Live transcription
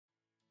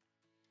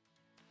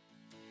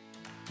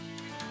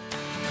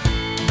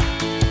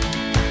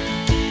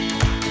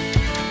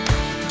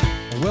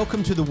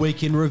Welcome to the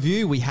Week in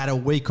Review. We had a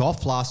week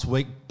off last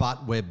week,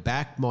 but we're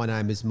back. My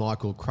name is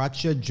Michael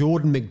Crutcher.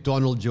 Jordan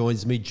McDonald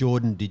joins me.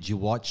 Jordan, did you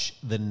watch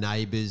the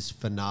Neighbours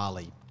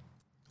finale?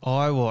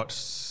 I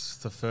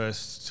watched the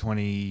first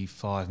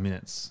 25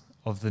 minutes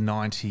of the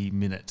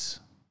 90-minute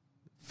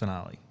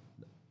finale.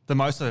 The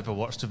most I've ever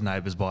watched of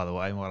Neighbours, by the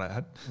way, might I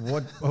add.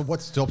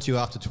 What stopped you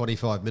after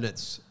 25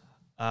 minutes?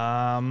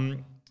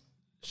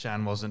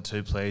 Shan wasn't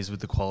too pleased with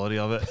the quality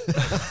of it.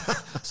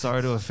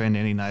 Sorry to offend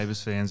any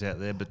Neighbours fans out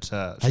there, but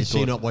Has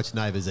she not watched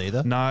Neighbours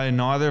either? No,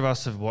 neither of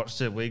us have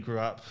watched it. We grew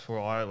up, or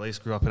I at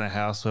least grew up in a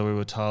house where we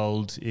were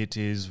told it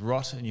is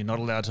rot and you're not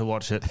allowed to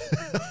watch it.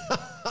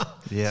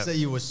 Yeah. So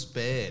you were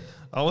spared.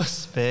 I was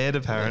spared,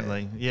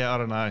 apparently. Yeah, I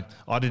don't know.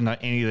 I didn't know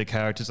any of the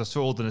characters. I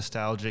saw all the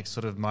nostalgic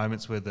sort of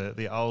moments where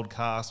the old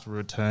cast were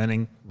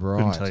returning. Right.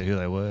 Couldn't tell you who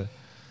they were.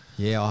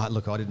 Yeah, I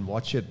didn't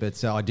watch it,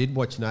 but I did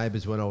watch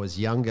Neighbours when I was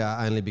younger,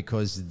 only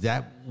because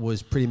that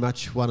was pretty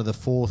much one of the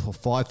 4 or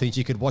 5 things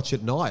you could watch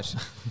at night.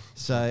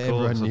 So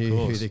everyone knew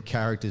who the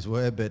characters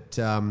were, but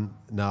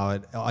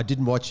no, I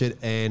didn't watch it,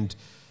 and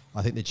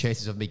I think the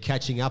chances of me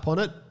catching up on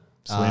it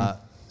are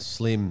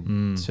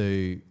slim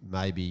to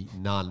maybe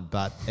none.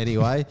 But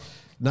anyway,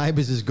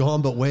 Neighbours is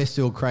gone, but we're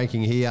still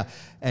cranking here,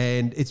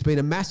 and it's been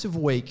a massive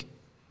week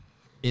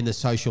in the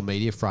social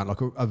media front, like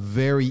a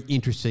very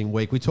interesting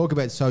week. We talk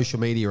about social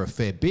media a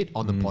fair bit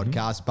on the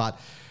podcast, but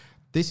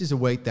this is a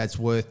week that's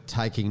worth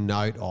taking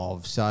note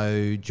of.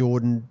 So,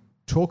 Jordan,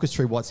 talk us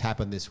through what's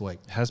happened this week.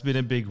 It has been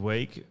a big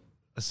week.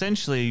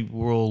 Essentially,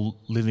 we're all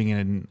living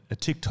in a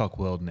TikTok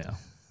world now,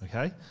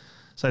 okay?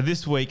 So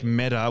this week,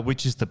 Meta,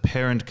 which is the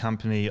parent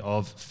company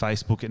of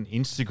Facebook and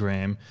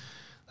Instagram,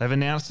 they've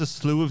announced a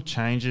slew of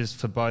changes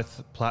for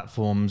both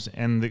platforms,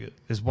 and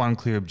there's one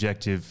clear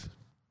objective: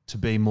 to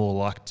be more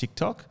like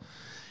TikTok.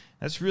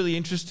 That's really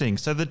interesting.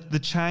 So the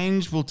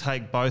change will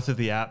take both of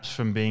the apps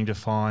from being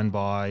defined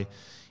by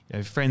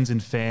friends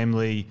and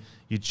family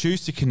you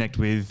choose to connect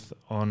with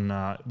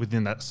on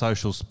within that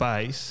social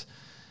space,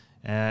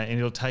 and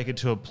it'll take it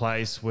to a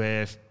place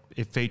where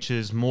it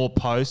features more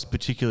posts,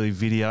 particularly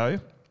video,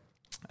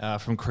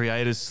 from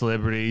creators,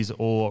 celebrities,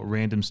 or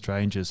random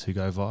strangers who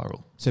go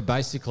viral. So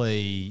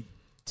basically,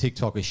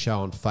 TikTok is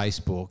showing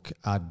Facebook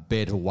a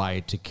better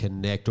way to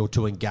connect or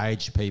to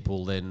engage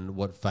people than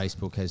what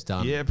Facebook has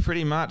done. Yeah,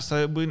 pretty much.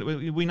 So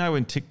we know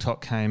when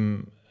TikTok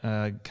came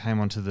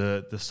onto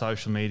the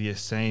social media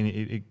scene,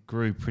 it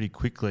grew pretty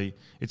quickly.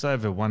 It's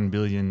over 1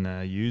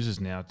 billion users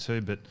now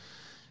too, but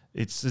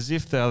it's as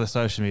if the other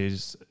social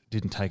medias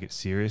didn't take it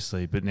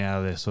seriously, but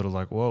now they're sort of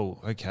like, whoa,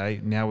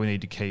 okay, now we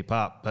need to keep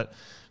up. But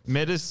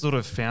Meta's sort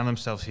of found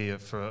themselves here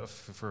for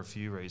a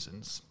few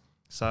reasons.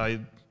 So,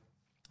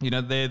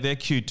 their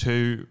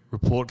Q2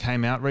 report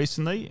came out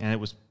recently, and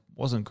it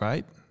wasn't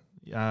great.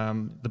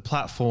 The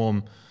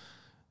platform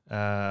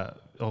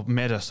of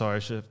Meta,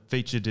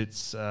 featured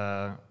its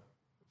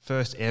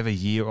first ever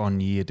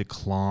year-on-year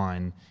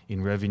decline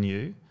in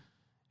revenue,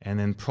 and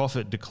then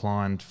profit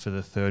declined for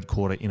the third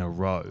quarter in a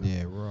row.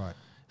 Yeah, right.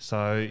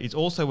 So it's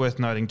also worth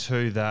noting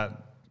too that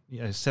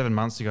 7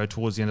 months ago,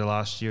 towards the end of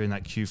last year, in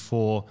that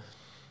Q4,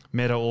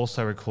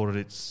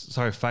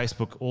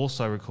 Facebook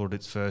also recorded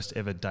its first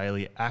ever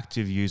daily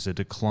active user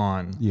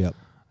decline. Yep.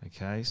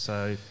 Okay,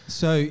 so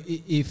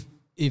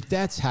if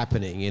that's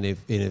happening, and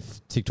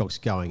if TikTok's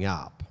going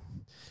up,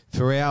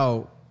 for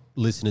our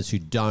listeners who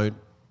don't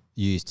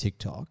use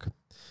TikTok,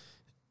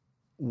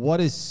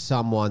 what is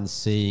someone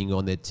seeing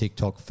on their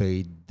TikTok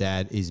feed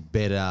that is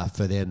better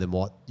for them than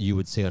what you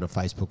would see on a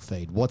Facebook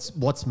feed?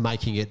 What's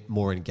making it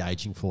more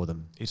engaging for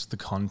them? It's the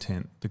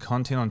content. The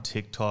content on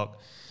TikTok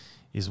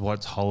is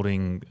what's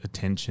holding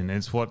attention.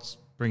 It's what's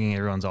bringing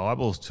everyone's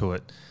eyeballs to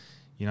it.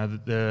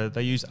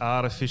 They use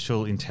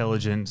artificial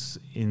intelligence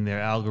in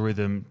their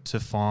algorithm to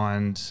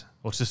find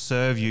or to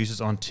serve users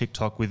on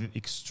TikTok with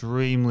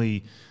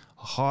extremely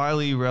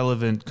highly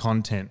relevant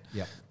content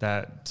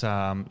that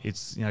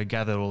it's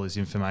gathered all this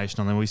information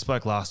on. And we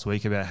spoke last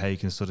week about how you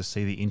can sort of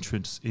see the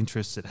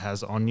interests it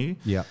has on you.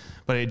 Yeah.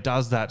 But it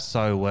does that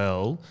so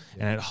well,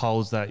 and it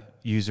holds that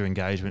user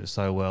engagement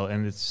so well,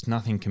 and it's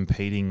nothing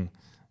competing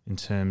in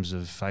terms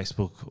of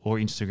Facebook or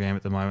Instagram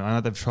at the moment. I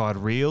know they've tried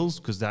Reels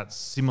because that's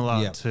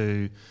similar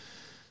to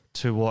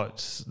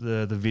what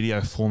the video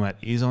format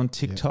is on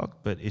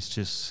TikTok, but it's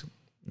just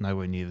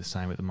nowhere near the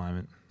same at the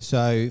moment.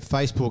 So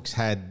Facebook's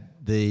had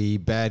the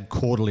bad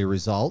quarterly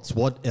results.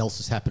 What else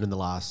has happened in the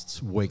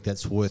last week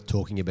that's worth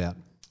talking about?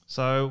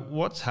 So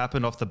what's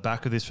happened off the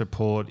back of this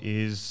report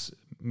is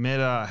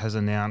Meta has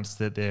announced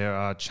that there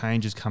are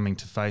changes coming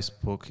to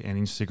Facebook and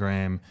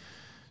Instagram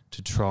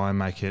to try and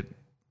make it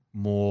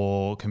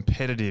more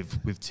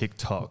competitive with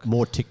TikTok.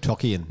 More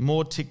TikTokian.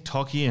 More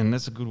TikTokian.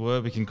 That's a good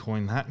word. We can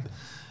coin that.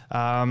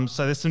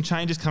 So there's some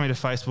changes coming to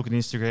Facebook and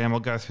Instagram.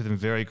 I'll go through them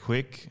very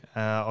quick.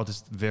 I'll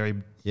just very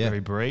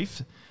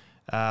brief.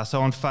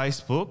 So on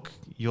Facebook,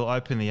 you'll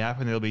open the app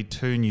and there'll be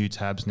 2 new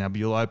tabs now, but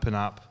you'll open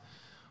up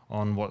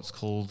on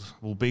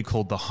will be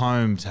called the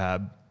Home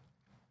tab.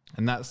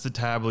 And that's the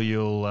tab where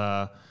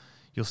you'll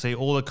see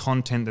all the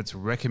content that's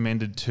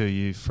recommended to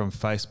you from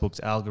Facebook's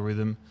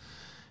algorithm.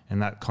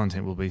 and that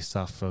content will be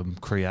stuff from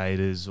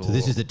creators. Or So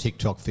this is the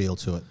TikTok feel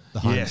to it, the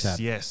home tab.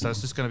 Yes. So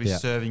it's just going to be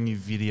serving you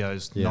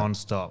videos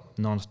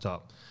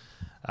non-stop.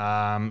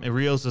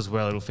 Reels as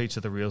well. It'll feature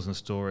the Reels and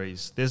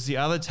Stories. There's the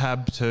other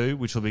tab too,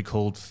 which will be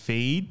called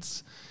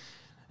Feeds,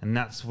 and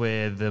that's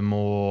where the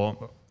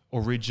more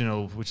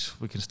original, which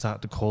we can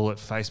start to call it,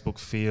 Facebook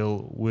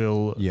feel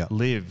will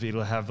live.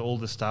 It'll have all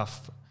the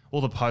stuff,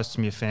 all the posts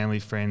from your family,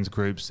 friends,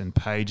 groups, and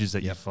pages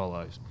that you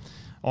follow.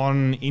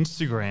 On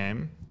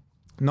Instagram,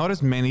 not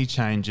as many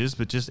changes,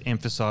 but just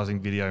emphasizing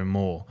video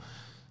more.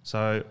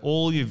 So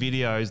all your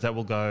videos that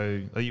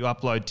you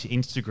upload to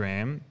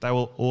Instagram, they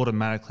will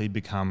automatically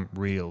become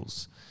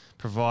Reels,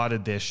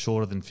 provided they're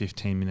shorter than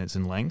 15 minutes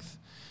in length.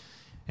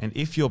 And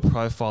if your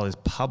profile is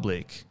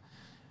public,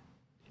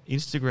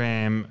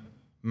 Instagram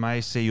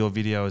may see your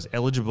video as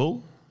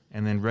eligible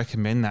and then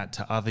recommend that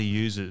to other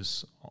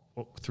users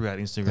throughout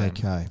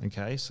Instagram.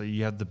 Okay. So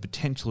you have the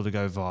potential to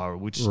go viral,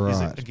 which is,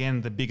 again,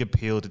 the big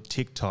appeal to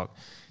TikTok.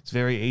 It's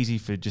very easy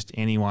for just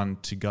anyone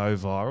to go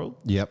viral.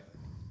 Yep.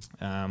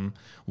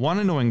 One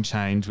annoying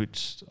change,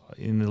 which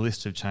in the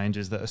list of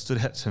changes that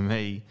stood out to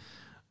me,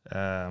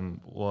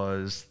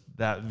 was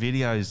that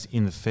videos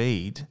in the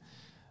feed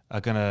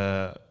are going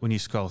to, when you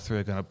scroll through,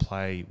 are going to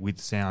play with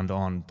sound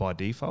on by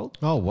default.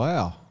 Oh,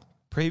 wow.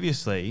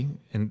 Previously,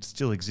 and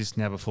still exists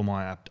now before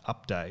my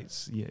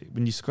updates,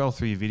 when you scroll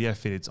through your video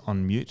feed, it's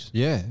on mute.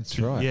 Yeah, that's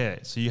right. Yeah,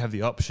 so you have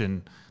the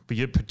option, but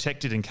you're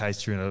protected in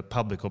case you're in a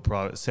public or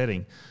private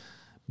setting.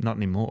 Not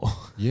anymore.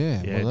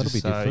 Yeah, well, that'll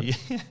be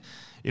different. Yeah,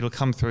 it'll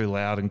come through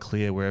loud and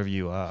clear wherever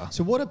you are.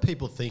 So what are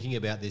people thinking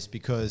about this?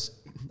 Because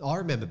I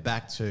remember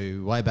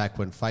way back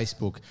when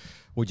Facebook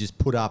would just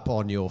put up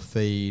on your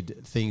feed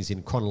things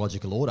in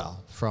chronological order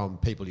from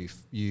people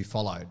you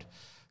followed.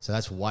 So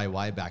that's way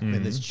back.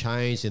 Then it's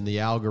changed in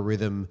the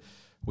algorithm.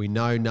 We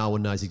know no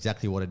one knows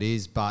exactly what it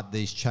is, but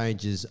these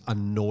changes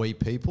annoy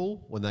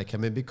people when they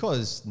come in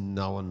because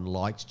no one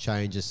likes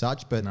change as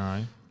such. But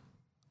no.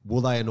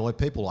 Will they annoy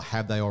people, or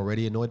have they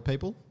already annoyed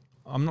people?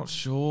 I'm not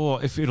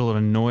sure if it'll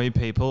annoy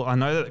people. I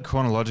know that the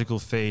chronological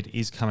feed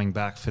is coming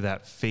back for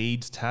that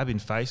feeds tab in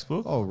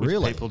Facebook. Oh,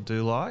 really? Which people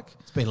do like.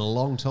 It's been a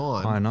long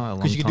time. I know,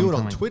 because you can do it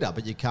on Twitter,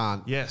 but you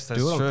can't. Yes, that's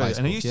do it true. on Facebook.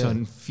 And it used to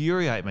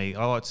infuriate me.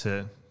 I like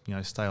to,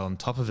 stay on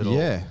top of it all.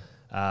 Yeah.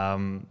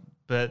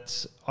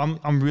 But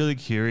I'm really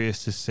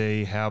curious to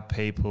see how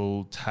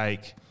people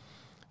take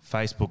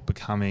Facebook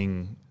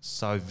becoming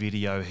so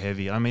video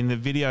heavy. I mean, the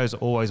videos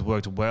always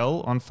worked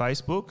well on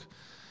Facebook,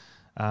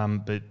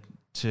 but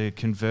to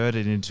convert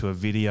it into a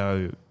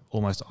video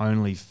almost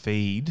only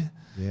feed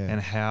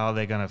and how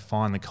they're going to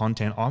find the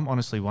content, I'm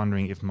honestly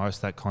wondering if most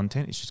of that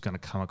content is just going to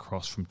come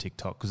across from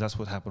TikTok, because that's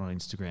what happened on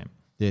Instagram.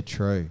 Yeah,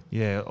 true.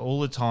 Yeah, all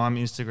the time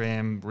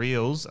Instagram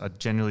Reels are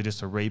generally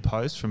just a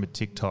repost from a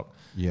TikTok.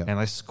 Yeah. And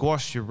they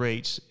squash your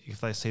reach if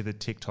they see the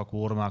TikTok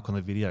watermark on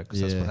the video, because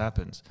that's what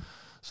happens.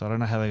 So I don't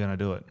know how they're going to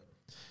do it.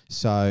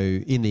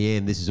 So in the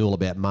end, this is all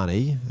about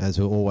money. As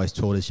we're always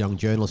taught as young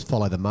journalists,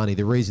 follow the money.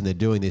 The reason they're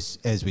doing this,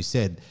 as we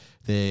said,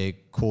 their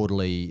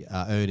quarterly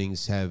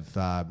earnings have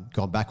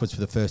gone backwards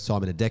for the first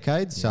time in a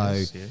decade.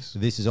 So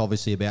this is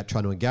obviously about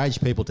trying to engage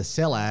people to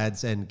sell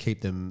ads and keep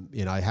them,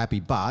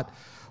 happy. But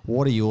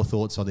what are your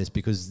thoughts on this?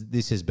 Because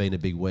this has been a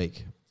big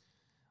week.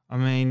 I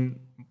mean,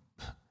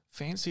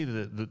 fancy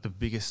the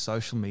biggest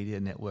social media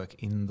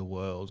network in the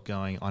world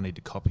going, I need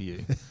to copy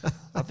you.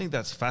 I think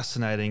that's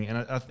fascinating. And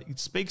I think it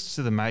speaks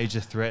to the major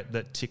threat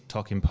that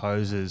TikTok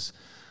imposes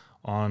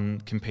on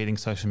competing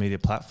social media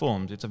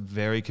platforms. It's a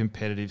very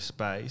competitive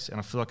space, and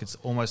I feel like it's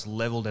almost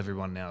leveled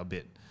everyone now a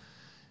bit.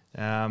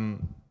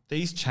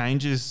 These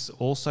changes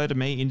also, to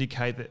me,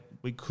 indicate that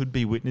we could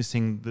be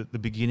witnessing the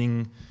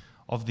beginning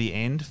of the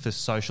end for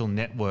social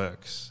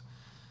networks.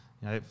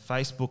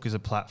 Facebook is a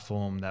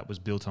platform that was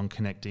built on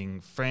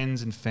connecting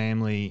friends and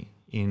family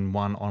in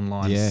one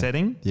online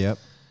setting. Yep.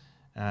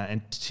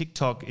 And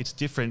TikTok, it's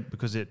different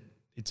because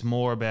it's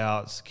more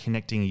about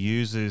connecting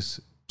users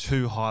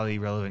to highly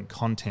relevant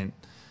content.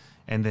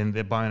 And then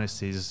the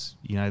bonus is,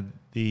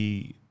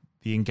 the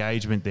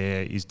engagement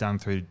there is done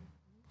through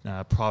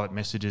private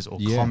messages or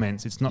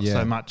comments. It's not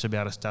so much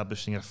about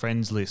establishing a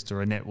friends list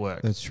or a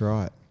network. That's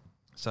right.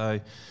 So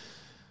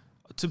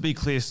to be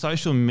clear,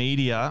 social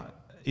media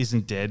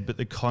isn't dead, but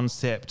the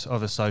concept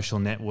of a social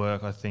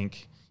network, I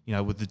think,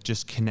 with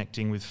just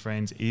connecting with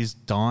friends is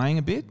dying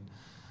a bit.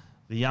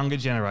 The younger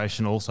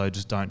generation also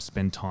just don't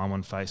spend time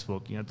on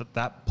Facebook.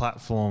 That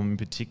platform in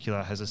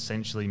particular has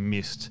essentially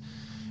missed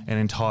an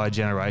entire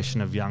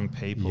generation of young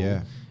people.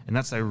 Yeah. And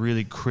that's a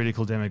really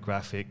critical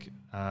demographic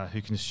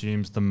who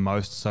consumes the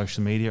most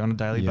social media on a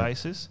daily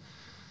basis.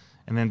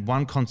 And then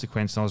one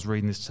consequence, and I was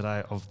reading this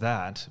today, of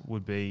that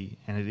would be,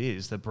 and it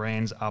is, that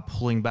brands are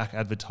pulling back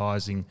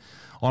advertising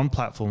on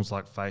platforms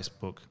like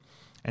Facebook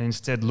and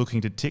instead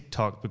looking to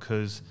TikTok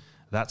because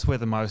that's where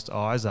the most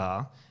eyes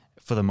are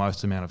for the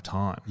most amount of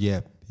time.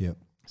 Yeah, yeah.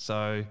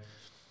 So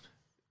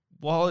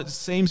while it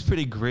seems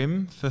pretty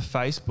grim for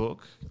Facebook,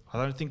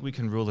 I don't think we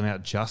can rule them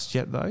out just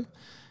yet, though.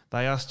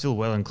 They are still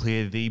well and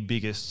clear the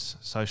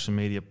biggest social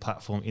media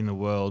platform in the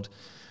world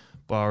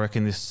But I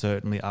reckon this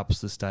certainly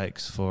ups the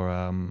stakes for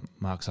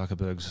Mark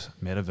Zuckerberg's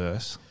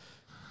metaverse.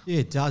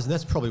 Yeah, it does. And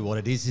that's probably what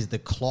it is the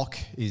clock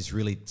is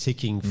really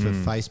ticking for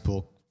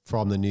Facebook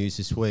from the news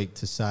this week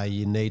to say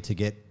you need to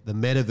get the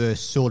metaverse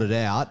sorted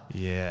out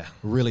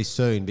really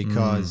soon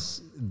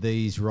because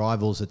these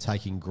rivals are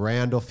taking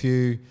ground off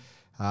you.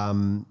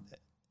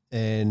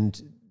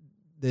 And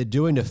they're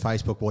doing to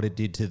Facebook what it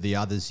did to the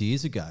others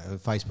years ago.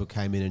 Facebook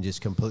came in and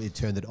just completely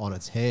turned it on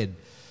its head.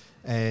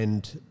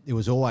 And it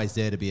was always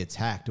there to be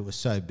attacked. It was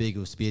so big. It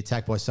was to be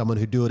attacked by someone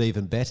who'd do it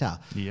even better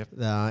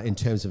in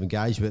terms of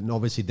engagement. And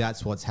obviously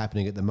that's what's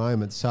happening at the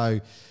moment. So,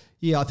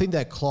 yeah, I think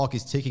that clock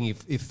is ticking.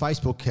 If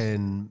Facebook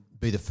can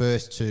be the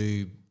first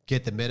to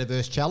get the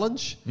metaverse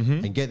challenge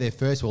and get there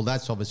first, well,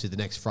 that's obviously the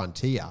next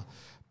frontier.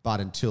 But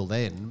until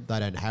then, they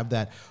don't have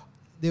that.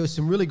 There was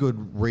some really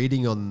good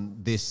reading on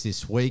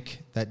this week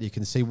that you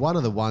can see. One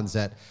of the ones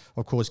that,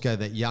 of course, go to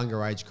that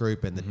younger age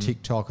group and the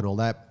TikTok and all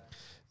that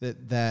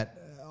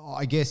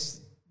I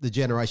guess the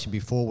generation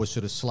before was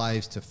sort of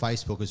slaves to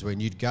Facebook, is when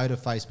you'd go to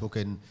Facebook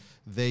and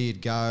there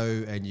you'd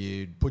go and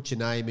you'd put your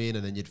name in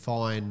and then you'd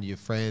find your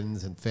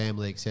friends and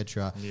family,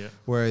 etc. Yeah.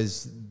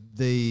 Whereas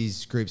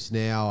these groups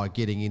now are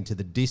getting into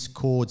the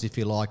Discords, if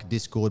you like,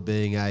 Discord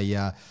being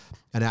an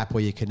app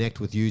where you connect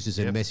with users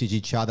and message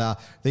each other.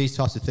 These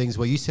types of things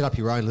where you set up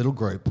your own little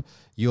group.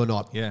 You're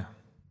not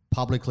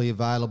publicly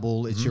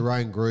available. It's your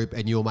own group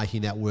and you're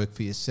making that work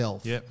for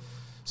yourself. Yep.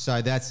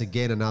 So that's,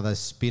 again, another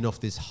spin off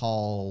this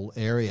whole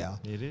area.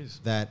 It is.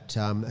 That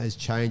is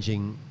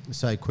changing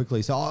so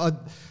quickly. So,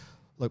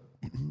 look,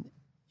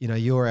 you know,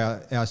 you're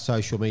our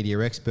social media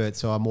expert,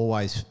 so I'm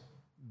always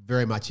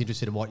very much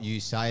interested in what you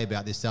say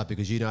about this stuff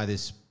because you know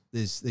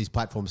these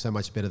platforms so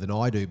much better than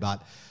I do.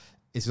 But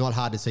it's not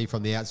hard to see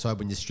from the outside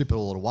when you strip it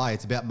all away.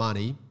 It's about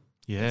money.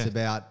 Yeah. It's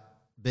about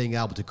being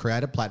able to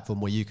create a platform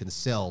where you can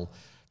sell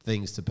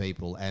things to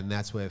people, and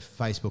that's where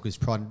Facebook is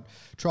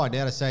trying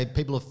now to say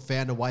people have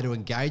found a way to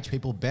engage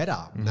people better,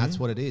 and that's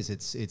what it is.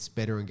 It's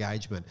better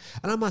engagement.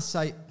 And I must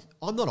say,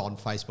 I'm not on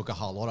Facebook a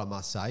whole lot, I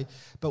must say,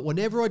 but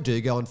whenever I do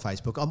go on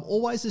Facebook, I'm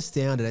always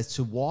astounded as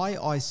to why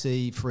I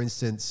see, for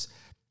instance,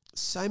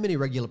 so many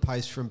regular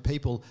posts from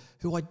people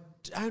who I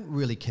don't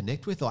really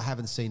connect with or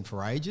haven't seen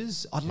for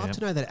ages. I'd love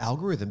to know that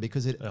algorithm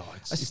because it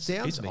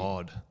astounds me. It's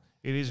odd.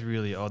 It is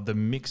really odd. The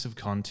mix of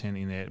content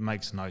in there, it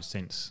makes no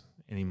sense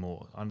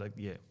anymore. I'm like,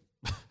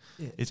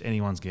 it's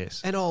anyone's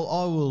guess. And I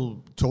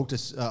will talk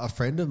to a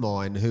friend of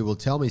mine who will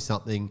tell me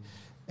something,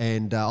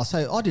 and I'll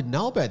say, I didn't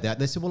know about that. And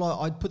they said, well,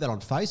 I put that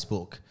on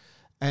Facebook.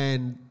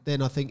 And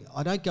then I think,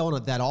 I don't go on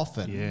it that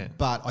often,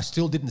 but I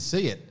still didn't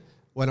see it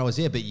when I was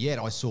there. But yet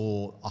I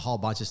saw a whole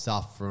bunch of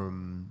stuff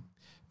from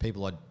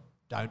people I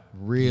don't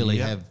really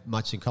have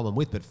much in common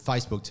with, but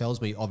Facebook tells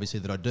me, obviously,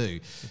 that I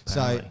do. Apparently.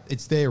 So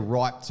it's there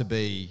ripe to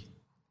be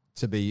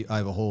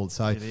overhauled.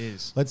 So it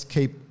is. Let's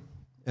keep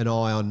an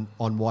eye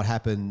on what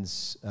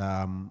happens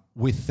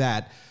with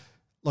that.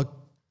 Look,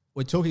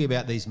 we're talking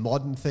about these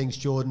modern things,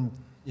 Jordan,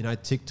 you know,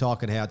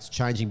 TikTok and how it's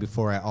changing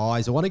before our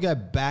eyes. I want to go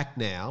back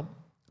now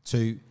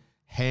to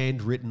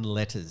handwritten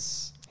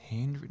letters.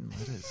 Handwritten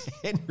letters?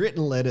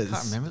 Handwritten letters. I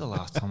can't remember the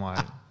last time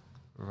I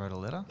wrote a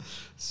letter.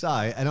 So,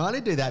 and I only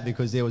do that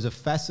because there was a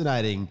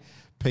fascinating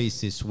piece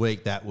this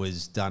week that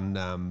was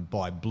done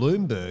by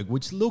Bloomberg,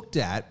 which looked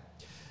at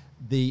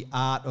the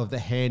art of the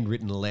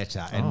handwritten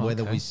letter and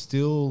whether we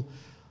still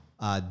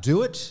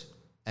do it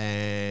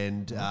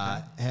and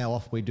how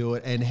often we do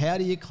it, and how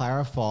do you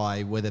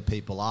clarify whether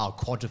people are,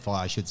 quantify,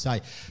 I should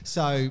say.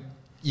 So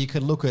you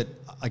can look at,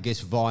 I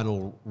guess,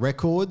 vinyl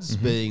records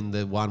being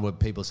the one where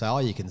people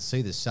say, you can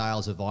see the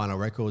sales of vinyl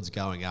records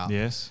going up.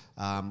 Yes.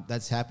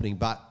 That's happening.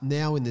 But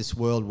now in this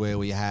world where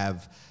we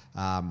have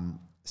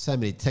so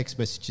many text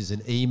messages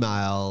and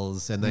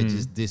emails and they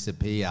just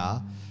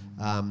disappear,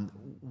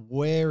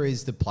 where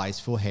is the place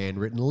for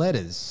handwritten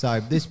letters?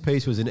 So this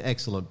piece was an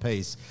excellent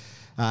piece.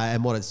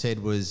 And what it said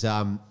was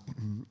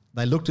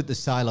they looked at the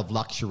sale of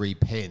luxury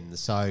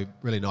pens. So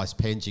really nice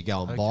pens you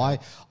go and buy.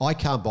 I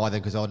can't buy them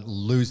because I'd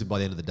lose them by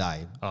the end of the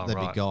day. They'd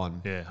be gone.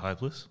 Yeah,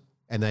 hopeless.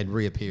 And they'd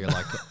reappear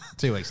like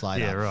 2 weeks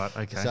later. Yeah, right,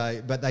 okay.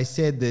 So, but they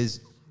said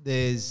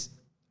there's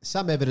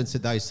some evidence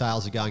that those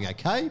sales are going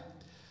okay,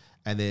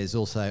 and there's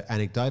also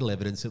anecdotal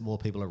evidence that more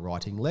people are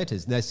writing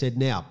letters. And they said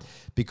now,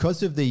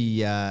 because of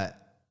the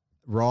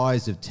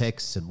rise of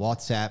texts and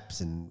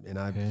WhatsApps and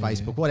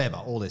Facebook, whatever,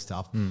 all this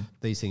stuff,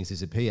 these things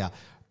disappear.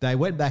 They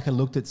went back and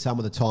looked at some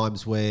of the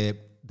times where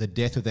the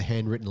death of the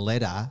handwritten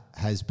letter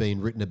has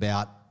been written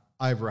about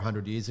over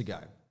 100 years ago.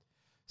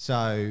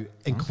 So,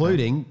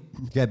 including,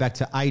 go back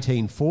to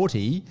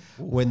 1840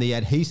 when the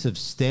adhesive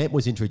stamp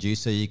was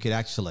introduced, so you could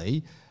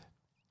actually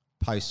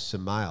post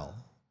some mail.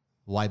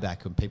 Way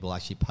back when people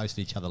actually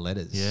posted each other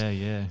letters.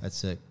 Yeah.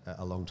 That's a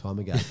long time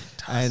ago.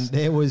 And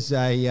there was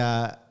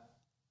a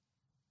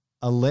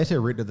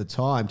letter written at the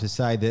time to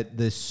say that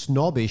the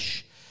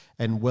snobbish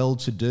and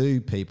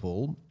well-to-do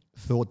people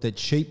thought that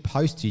cheap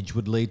postage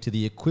would lead to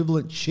the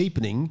equivalent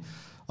cheapening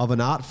of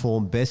an art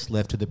form best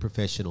left to the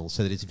professionals.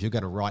 So that is, if you're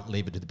going to write,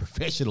 leave it to the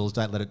professionals.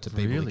 Don't let it to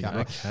people. Really? Who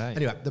Okay.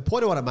 Anyway, the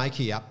point I want to make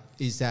here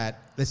is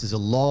that this is a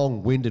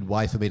long-winded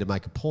way for me to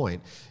make a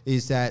point.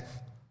 Is that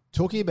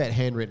talking about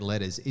handwritten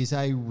letters is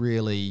a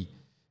really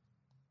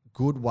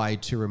good way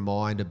to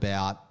remind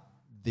about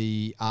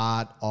the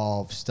art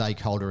of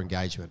stakeholder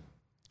engagement.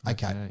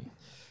 Okay.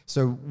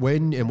 So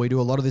and we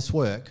do a lot of this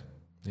work.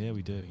 Yeah,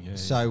 we do. Yeah.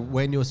 So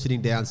when you're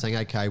sitting down saying,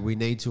 okay, we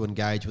need to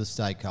engage with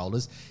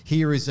stakeholders,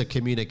 here is a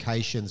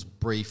communications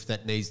brief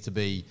that needs to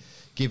be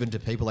given to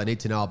people. They need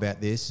to know about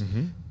this.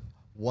 Mm-hmm.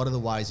 What are the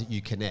ways that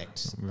you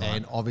connect? Right.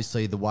 And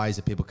obviously the ways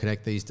that people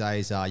connect these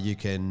days are you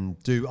can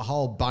do a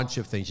whole bunch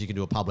of things. You can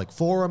do a public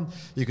forum.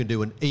 You can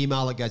do an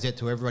email that goes out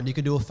to everyone. You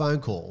can do a phone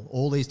call.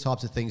 All these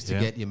types of things to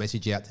get your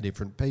message out to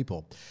different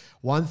people.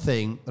 One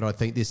thing that I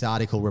think this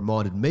article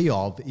reminded me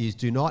of is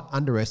do not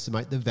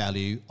underestimate the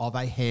value of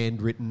a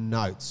handwritten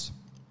notes.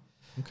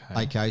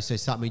 Okay, so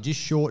something just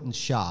short and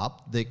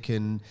sharp that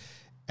can,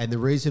 and the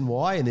reason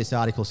why, and this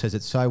article says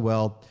it so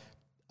well,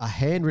 a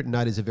handwritten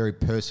note is a very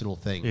personal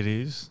thing. It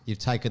is. You've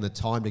taken the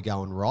time to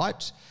go and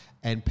write,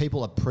 and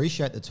people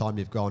appreciate the time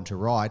you've gone to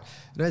write.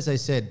 And as I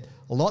said,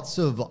 lots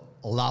of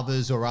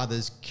lovers or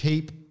others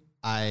keep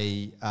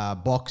a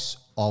box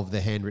of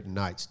the handwritten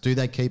notes. Do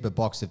they keep a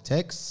box of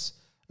texts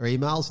or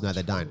emails? No,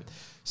 they don't.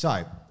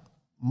 So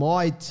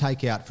my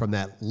takeout from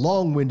that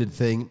long-winded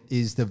thing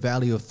is the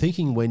value of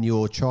thinking when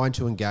you're trying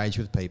to engage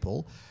with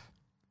people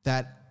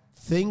that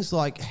things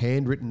like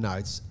handwritten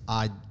notes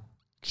are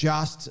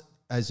just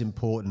as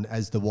important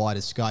as the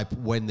wider scope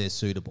when they're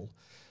suitable.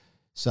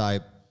 So,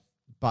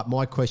 but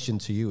my question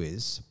to you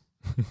is,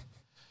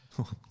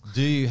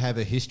 do you have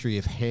a history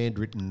of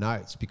handwritten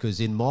notes? Because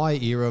in my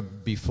era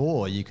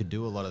before you could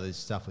do a lot of this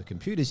stuff with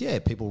computers,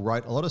 people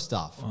wrote a lot of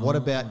stuff. What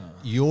about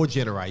your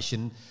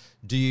generation?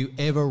 Do you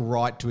ever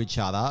write to each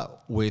other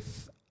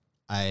with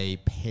a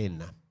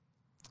pen?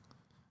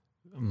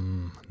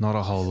 Not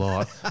a whole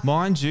lot.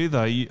 Mind you,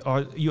 though,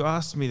 you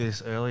asked me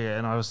this earlier,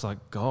 and I was like,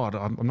 God,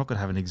 I'm not going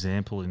to have an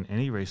example in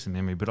any recent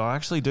memory, but I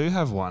actually do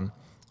have one.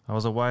 I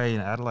was away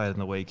in Adelaide on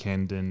the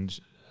weekend, and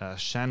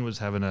Shan was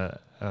having a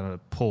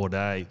poor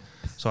day,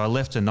 so I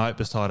left a note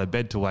beside her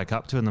bed to wake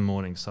up to in the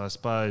morning. So I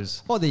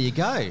suppose... Oh, there you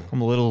go.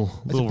 I'm a little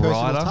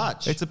writer.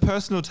 Touch. It's a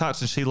personal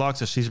touch, and she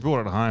likes it. She's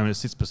brought it home, and it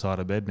sits beside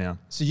her bed now.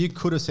 So you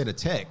could have sent a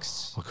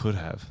text. I could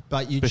have.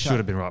 But should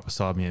have been right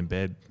beside me in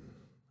bed.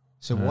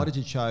 So why did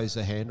you choose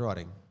the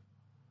handwriting?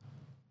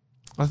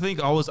 I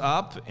think I was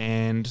up,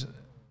 and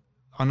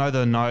I know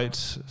the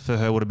note for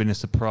her would have been a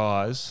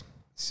surprise.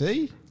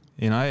 See?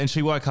 And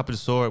she woke up and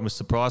saw it and was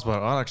surprised by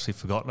it. I'd actually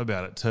forgotten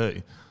about it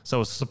too. So it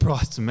was a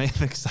surprise to me the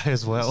next day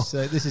as well.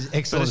 So this is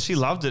excellent. But she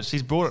loved it.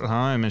 She's brought it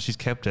home and she's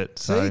kept it.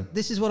 So. See,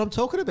 this is what I'm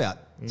talking about.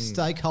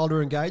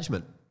 Stakeholder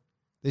engagement.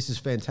 This is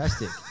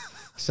fantastic.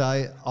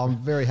 So I'm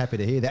very happy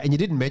to hear that. And you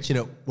didn't mention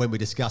it when we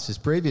discussed this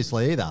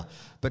previously either.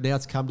 But now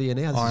it's come to you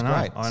now. This is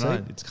great. I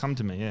know. It's come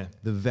to me, yeah.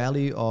 The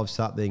value of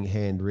something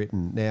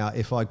handwritten. Now,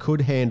 if I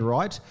could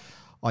handwrite,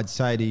 I'd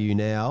say to you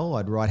now,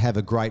 I'd write, have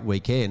a great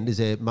weekend. Is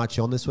there much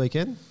on this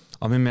weekend?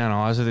 I'm in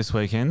Mount Isa this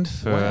weekend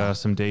for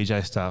some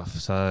DJ stuff.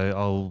 So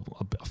I'll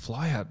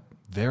fly out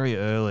very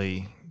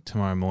early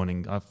tomorrow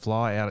morning. I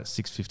fly out at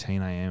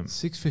 6:15 a.m.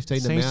 6:15 to Mount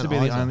Isa. Seems to be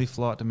the only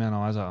flight to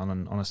Mount Isa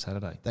on a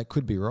Saturday. That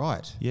could be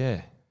right.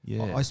 Yeah.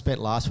 I spent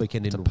last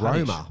weekend in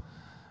Roma.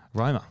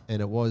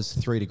 And it was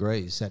 3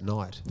 degrees at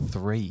night.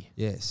 3?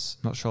 Yes.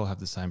 Not sure I'll have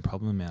the same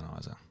problem in Mount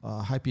Isa.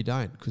 I hope you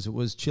don't, because it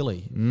was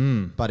chilly.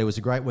 But it was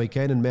a great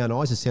weekend, and Mount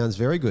Isa sounds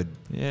very good.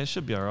 Yeah, it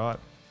should be all right.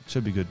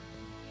 Should be good.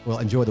 Well,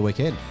 enjoy the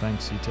weekend.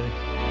 Thanks, you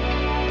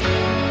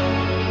too.